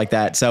and stuff like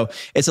that. So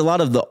it's a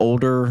lot of the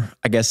older,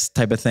 I guess,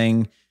 type of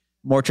thing.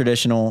 More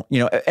traditional,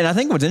 and I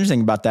think what's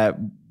interesting about that,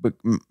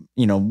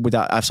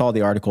 I saw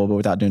the article, but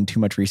without doing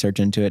too much research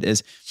into it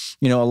is,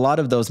 a lot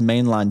of those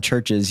mainline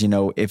churches,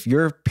 if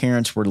your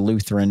parents were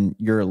Lutheran,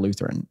 you're a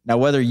Lutheran. Now,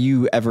 whether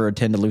you ever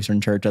attend a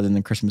Lutheran church other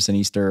than Christmas and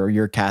Easter, or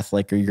you're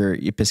Catholic, or you're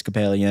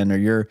Episcopalian, or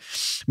you're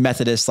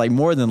Methodist, like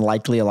more than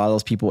likely a lot of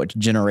those people, it's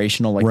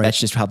generational. Like that's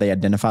just how they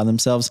identify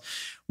themselves.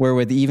 Where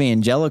with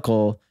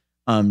evangelical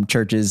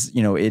churches,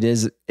 it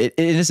is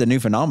a new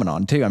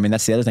phenomenon too. I mean,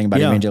 that's the other thing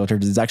about evangelical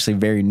churches. It's actually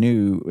very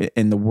new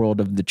in the world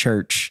of the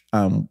church.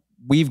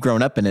 We've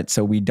grown up in it,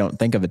 so we don't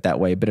think of it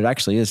that way, but it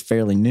actually is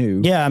fairly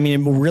new. Yeah. I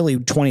mean, really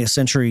 20th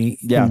century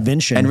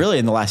invention. And really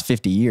in the last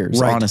 50 years,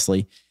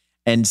 honestly.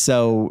 And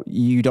so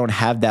you don't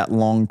have that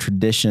long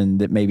tradition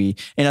that maybe,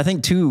 and I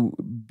think too,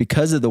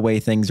 because of the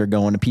way things are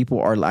going, people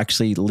are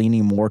actually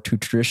leaning more to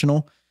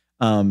traditional,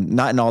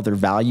 not in all their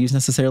values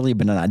necessarily,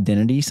 but in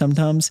identity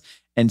sometimes.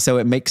 And so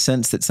it makes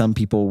sense that some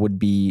people would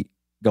be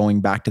going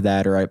back to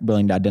that or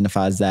willing to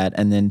identify as that.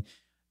 And then,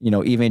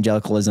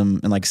 evangelicalism,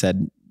 and like I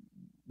said,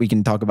 we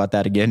can talk about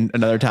that again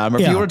another time. Or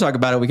if you want to talk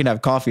about it, we can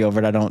have coffee over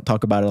it. I don't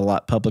talk about it a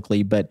lot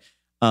publicly, but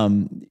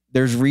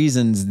there's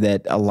reasons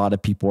that a lot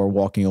of people are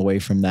walking away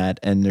from that.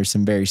 And there's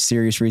some very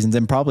serious reasons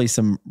and probably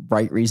some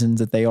right reasons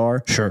that they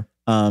are. Sure.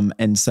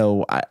 And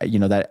so,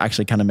 that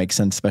actually kind of makes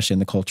sense, especially in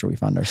the culture we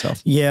find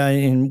ourselves. Yeah.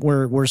 And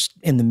we're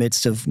in the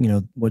midst of,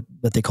 what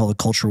they call the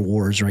culture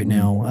wars right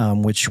now,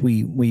 which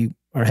we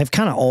have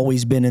kind of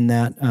always been in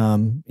that,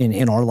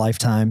 in our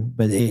lifetime,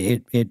 but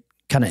it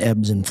kind of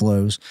ebbs and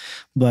flows.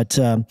 But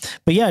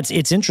yeah,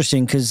 it's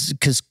interesting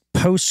because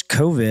post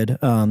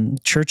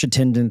COVID, church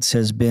attendance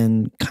has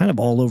been kind of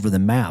all over the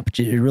map.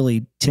 It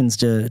really tends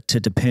to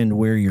depend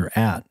where you're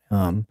at.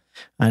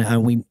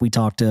 We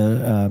talked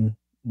to,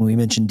 when we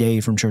mentioned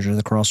Dave from Church of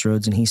the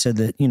Crossroads, and he said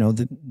that,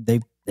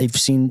 they've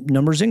seen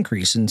numbers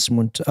increase, and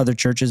some other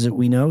churches that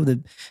we know that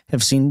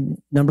have seen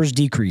numbers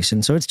decrease.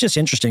 And so it's just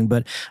interesting,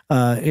 but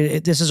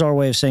this is our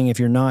way of saying, if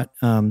you're not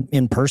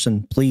in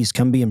person, please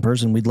come be in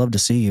person. We'd love to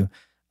see you.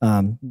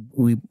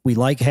 We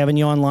like having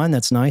you online.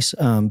 That's nice.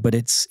 But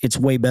it's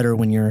way better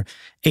when you're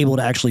able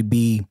to actually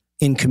be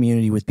in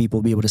community with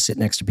people, be able to sit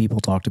next to people,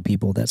 talk to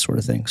people, that sort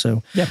of thing.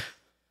 So, yeah.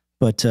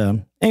 But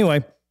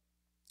anyway,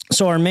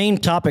 so our main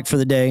topic for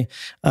the day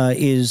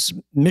is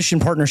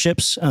mission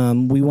partnerships.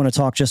 We want to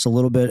talk just a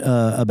little bit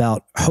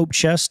about Hope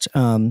Chest.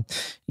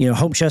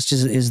 Hope Chest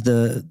is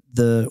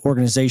the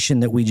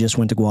organization that we just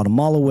went to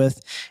Guatemala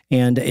with,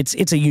 and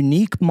it's a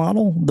unique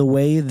model, the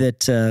way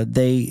that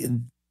they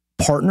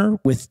partner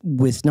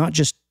with not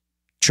just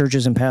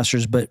churches and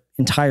pastors, but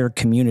entire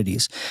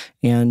communities.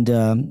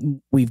 And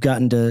we've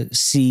gotten to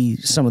see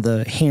some of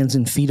the hands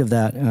and feet of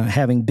that,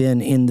 having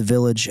been in the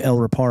village El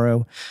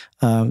Reparo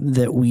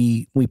that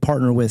we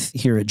partner with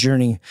here at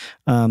Journey.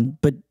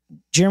 But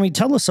Jeremy,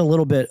 tell us a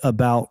little bit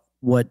about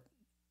what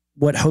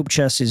Hope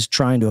Chest is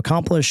trying to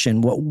accomplish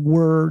and what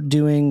we're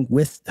doing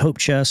with Hope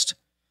Chest.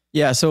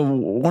 Yeah. So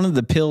one of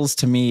the appeals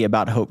to me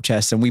about Hope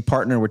Chest, and we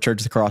partner with Church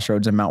of the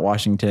Crossroads in Mount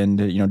Washington,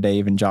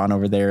 Dave and John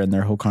over there and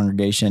their whole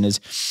congregation, is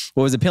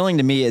what was appealing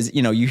to me is,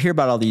 you hear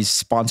about all these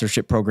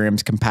sponsorship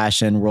programs,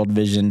 Compassion, World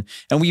Vision,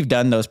 and we've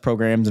done those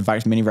programs. In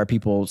fact, many of our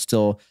people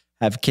still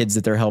have kids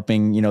that they're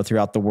helping,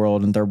 throughout the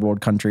world in third world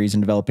countries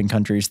and developing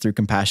countries through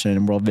Compassion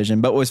and World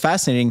Vision. But what was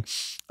fascinating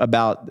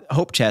about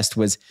Hope Chest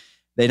was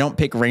they don't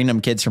pick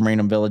random kids from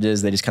random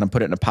villages. They just kind of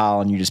put it in a pile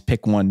and you just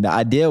pick one. The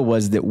idea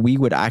was that we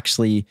would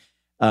actually,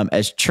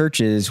 as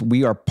churches,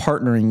 we are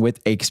partnering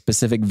with a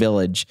specific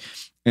village,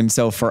 And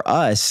so for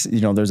us,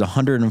 there's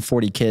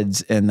 140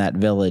 kids in that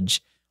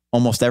village.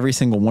 Almost every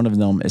single one of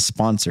them is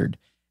sponsored,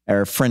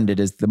 or friended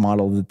is the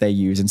model that they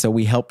use. And so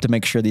we help to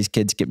make sure these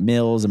kids get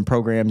meals and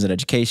programs and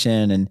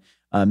education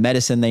and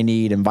medicine they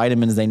need and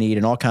vitamins they need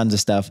and all kinds of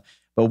stuff.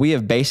 But we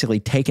have basically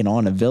taken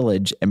on a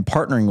village and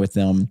partnering with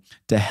them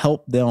to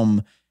help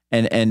them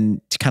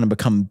and to kind of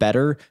become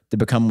better, to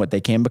become what they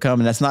can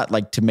become. And that's not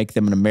like to make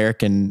them an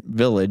American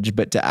village,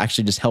 but to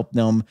actually just help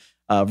them,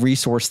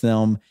 resource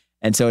them.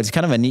 And so it's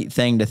kind of a neat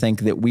thing to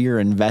think that we are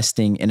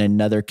investing in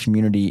another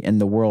community in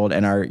the world.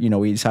 And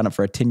we signed up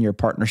for a 10-year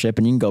partnership,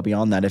 and you can go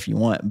beyond that if you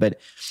want. But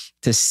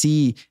to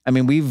see,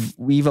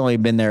 we've only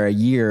been there a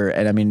year,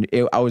 and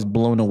I was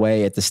blown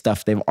away at the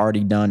stuff they've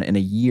already done in a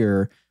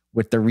year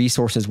with the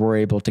resources we're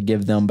able to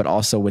give them, but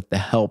also with the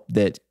help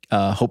that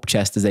Hope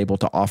Chest is able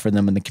to offer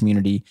them in the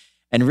community.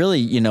 And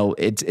really,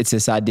 it's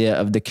this idea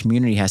of the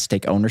community has to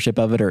take ownership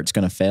of it or it's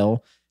going to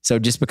fail. So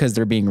just because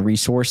they're being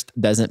resourced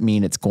doesn't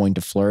mean it's going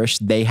to flourish.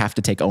 They have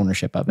to take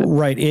ownership of it.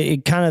 Right.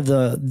 It kind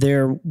of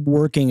they're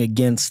working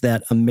against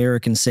that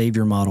American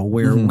savior model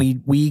where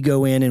we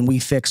go in and we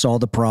fix all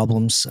the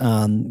problems.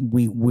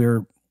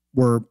 We're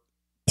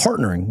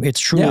partnering. It's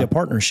truly a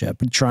partnership,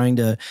 trying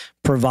to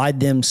provide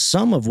them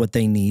some of what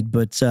they need.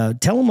 But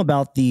tell them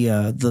about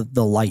the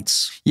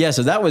lights. Yeah,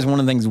 so that was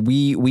one of the things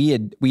we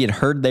had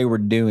heard they were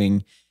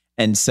doing.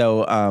 And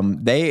so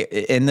they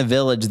in the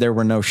village there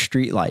were no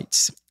street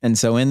lights. And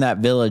so in that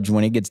village,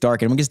 when it gets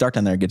dark, and when it gets dark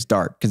down there, it gets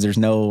dark because there's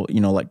no,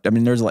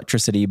 there's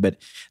electricity, but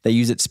they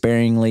use it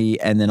sparingly.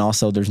 And then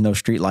also there's no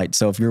street lights.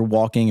 So if you're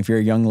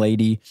a young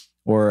lady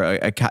or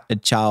a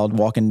child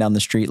walking down the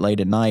street late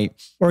at night,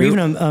 or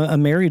even a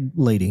married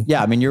lady.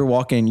 Yeah. You're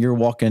walking,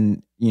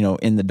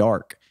 in the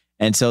dark.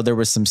 And so there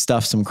was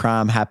some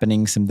crime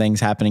happening, some things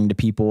happening to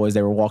people as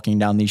they were walking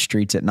down these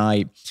streets at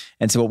night.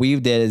 And so what we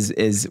did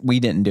is we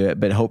didn't do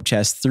it, but Hope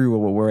Chest, through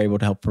what we're able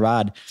to help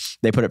provide,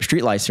 they put up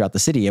streetlights throughout the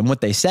city. And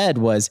what they said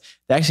was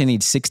they actually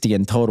need 60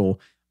 in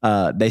total.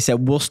 They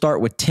said, we'll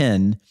start with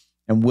 10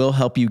 and we'll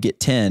help you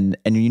get 10,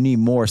 and you need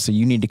more. So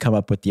you need to come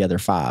up with the other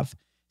 5.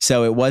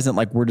 So it wasn't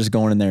like we're just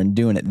going in there and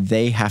doing it.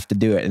 They have to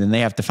do it. And then they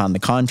have to find the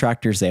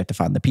contractors. They have to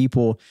find the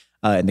people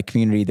in the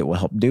community that will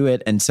help do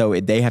it. And so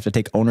they have to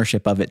take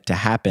ownership of it to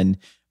happen.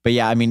 But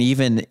yeah,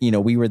 even,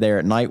 we were there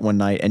at night one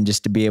night, and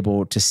just to be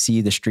able to see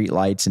the street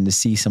lights and to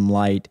see some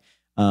light,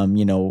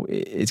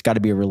 it's got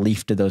to be a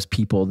relief to those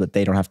people that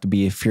they don't have to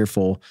be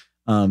fearful,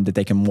 that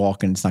they can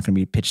walk and it's not going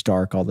to be pitch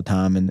dark all the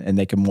time, and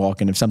they can walk.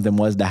 And if something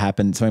was to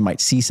happen, somebody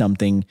might see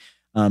something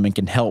and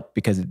can help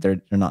because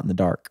they're not in the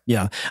dark.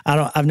 Yeah.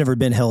 I've never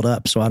been held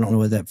up, so I don't know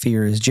what that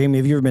fear is. Jamie,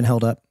 have you ever been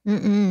held up?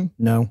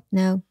 No.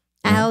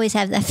 I always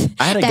have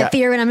that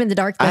fear when I'm in the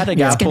dark. I had a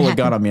guy pull a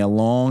gun on me a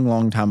long,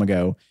 long time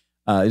ago.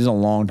 It was a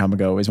long time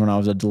ago. It was when I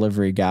was a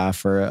delivery guy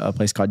for a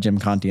place called Jim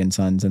Conti and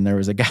Sons. And there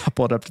was a guy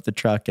pulled up to the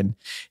truck, and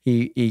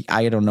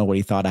I don't know what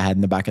he thought I had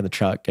in the back of the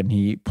truck. And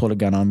he pulled a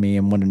gun on me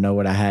and wanted to know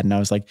what I had. And I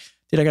was like,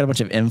 dude, I got a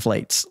bunch of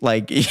inflates.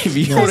 Like if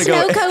you want to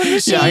go, snow cone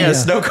machine. Yeah, I got a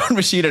snow cone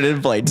machine and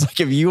inflates. Like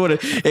if you want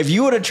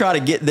to try to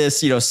get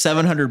this,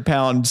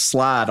 700-pound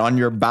slide on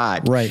your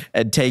back, right,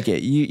 and take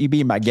it, you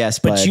be my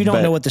guest, but you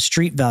don't know what the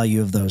street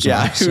value of those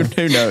are. So.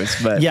 Who knows?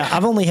 But yeah,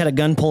 I've only had a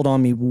gun pulled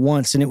on me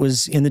once, and it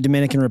was in the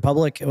Dominican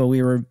Republic.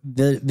 We were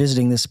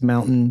visiting this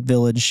mountain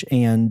village,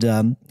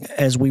 and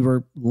as we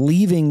were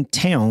leaving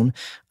town,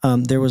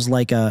 there was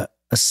like a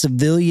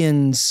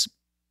civilian's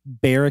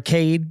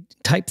barricade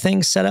type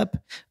thing set up,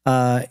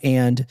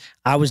 and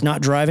I was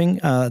not driving.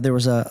 There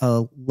was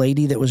a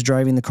lady that was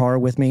driving the car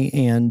with me,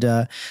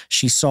 and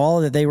she saw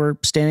that they were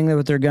standing there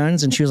with their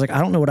guns, and she was like,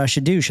 I don't know what I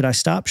should do. Should I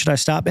stop?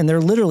 And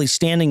they're literally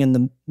standing in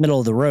the middle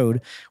of the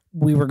road.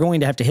 We were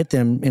going to have to hit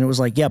them, and it was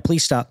like, yeah,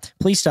 please stop.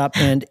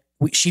 And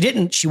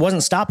she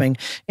wasn't stopping.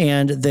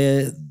 And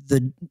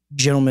the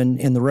gentleman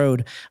in the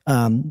road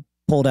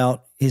pulled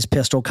out his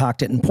pistol,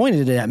 cocked it, and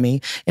pointed it at me.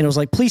 And it was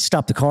like, please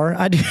stop the car.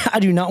 I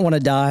do not want to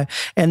die.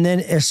 And then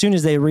as soon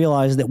as they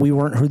realized that we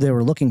weren't who they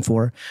were looking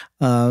for,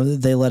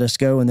 they let us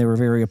go, and they were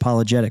very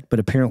apologetic. But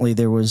apparently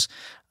there was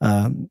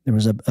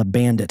a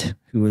bandit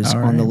who was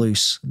on the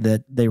loose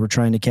that they were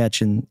trying to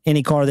catch, and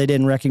any car they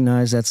didn't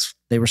recognize,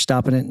 they were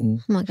stopping it.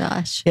 And oh my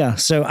gosh. Yeah.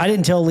 So I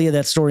didn't tell Leah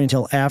that story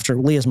until after.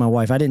 Leah's my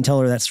wife. I didn't tell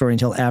her that story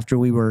until after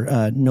we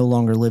were no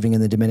longer living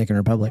in the Dominican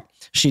Republic.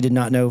 She did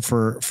not know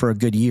for a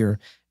good year.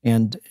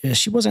 And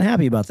she wasn't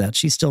happy about that.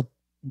 She still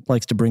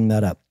likes to bring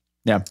that up.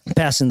 Yeah.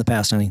 Past in the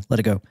past, honey. Let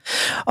it go.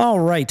 All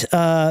right.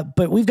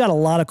 But we've got a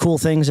lot of cool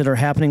things that are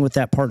happening with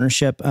that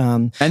partnership.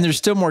 And there's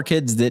still more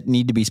kids that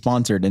need to be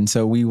sponsored. And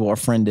so we are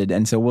friended.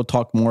 And so we'll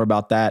talk more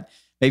about that,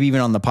 maybe even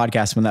on the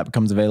podcast when that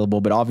becomes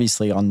available, but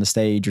obviously on the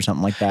stage or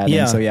something like that.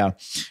 Yeah. And so, yeah.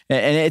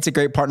 And it's a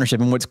great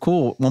partnership. And what's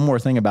cool, one more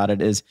thing about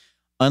it is,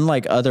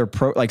 unlike other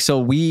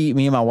me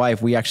and my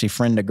wife, we actually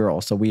friend a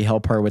girl. So we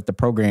help her with the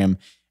program.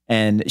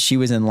 and she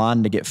was in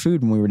line to get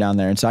food when we were down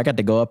there. And so I got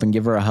to go up and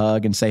give her a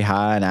hug and say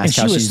hi and ask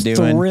how she's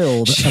doing.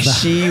 Thrilled.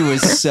 She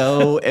was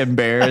so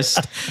embarrassed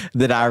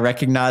that I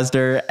recognized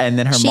her. And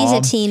then she's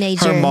a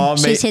teenager.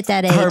 She's hit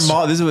that age. Her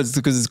mom, this was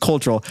because it's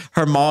cultural.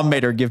 Her mom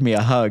made her give me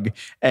a hug,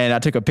 and I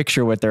took a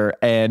picture with her.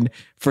 And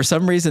for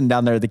some reason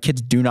down there, the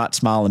kids do not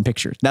smile in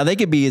pictures. Now they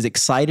could be as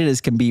excited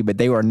as can be, but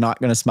they are not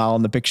going to smile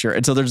in the picture.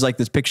 And so there's like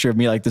this picture of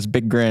me, like this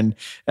big grin,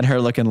 and her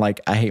looking like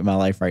I hate my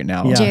life right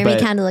now. Yeah. Jeremy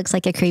kind of looks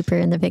like a creeper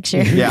in the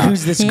picture. Yeah.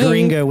 Who's this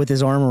gringo with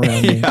his arm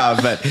around me? Yeah,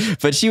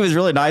 but she was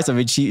really nice. I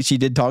mean, she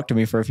did talk to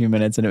me for a few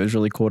minutes, and it was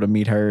really cool to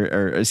meet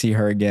her or see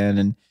her again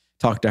and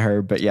talk to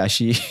her. But yeah,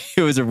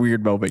 it was a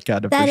weird moment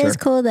kind of. That is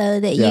cool though,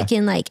 that you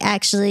can like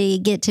actually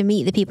get to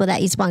meet the people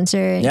that you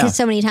sponsor. Because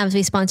so many times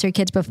we sponsored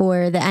kids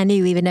before that I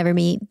knew we would never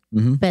meet,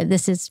 but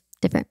this is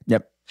different.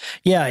 Yep.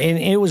 Yeah. And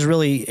it was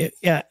really,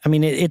 I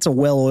mean, it's a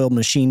well-oiled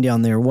machine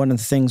down there. One of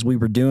the things we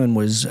were doing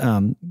was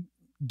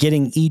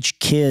getting each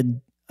kid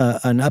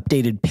an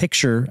updated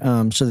picture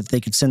so that they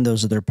could send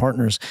those to their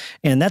partners.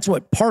 And that's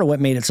part of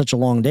what made it such a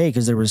long day,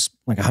 because there was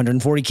like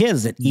 140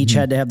 kids that each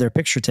had to have their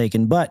picture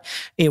taken. But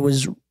it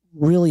was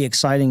really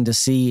exciting to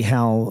see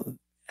how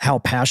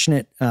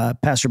passionate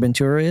Pastor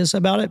Ventura is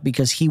about it,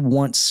 because he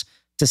wants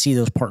to see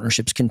those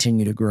partnerships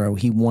continue to grow.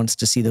 He wants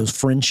to see those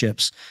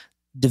friendships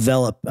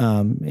develop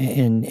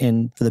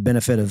and for the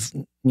benefit of,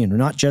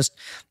 not just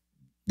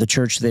the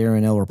church there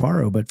in El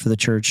Reparo, but for the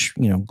church,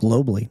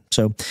 globally.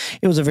 So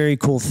it was a very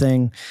cool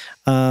thing.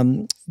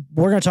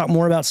 We're going to talk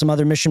more about some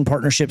other mission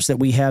partnerships that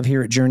we have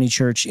here at Journey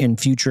Church in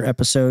future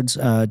episodes.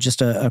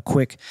 Just a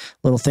quick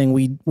little thing.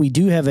 We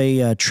do have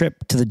a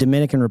trip to the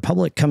Dominican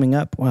Republic coming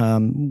up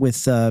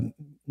with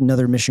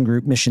another mission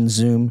group, Mission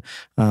Zoom.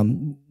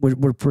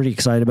 We're pretty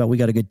excited about. We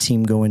got a good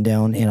team going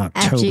down in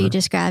October. After you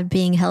described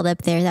being held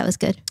up there, that was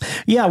good.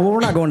 Yeah, well, we're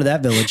not going to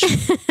that village.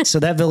 So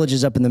that village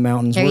is up in the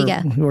mountains. There you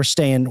go. We're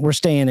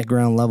staying at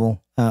ground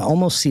level,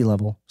 almost sea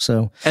level.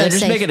 So and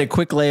just making a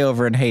quick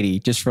layover in Haiti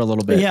just for a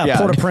little bit. Yeah,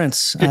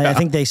 Port-au-Prince. Yeah. I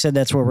think they said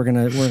that's where we're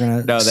gonna.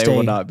 No, stay. they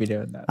will not be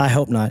doing that. I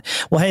hope not.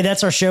 Well, hey,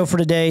 that's our show for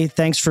today.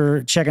 Thanks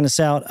for checking us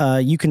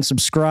out. You can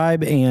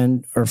subscribe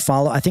or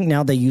follow. I think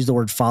now they use the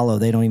word follow.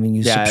 They don't even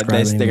use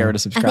subscribe. They got rid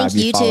of subscribe. I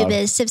think YouTube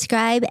is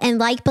subscribe and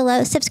like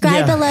below.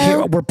 Subscribe below.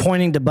 Here, we're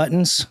pointing to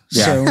buttons.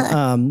 Yeah.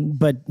 So,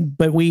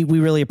 but we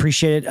really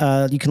appreciate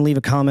it. You can leave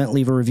a comment,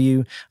 leave a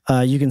review.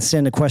 You can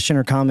send a question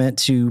or comment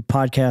to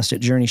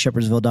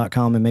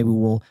podcast@journeyshepardsville.com, and maybe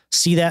we'll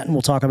see that and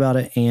we'll talk about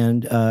it.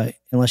 And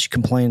unless you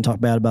complain and talk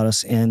bad about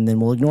us, and then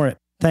we'll ignore it.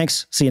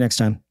 Thanks. See you next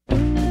time.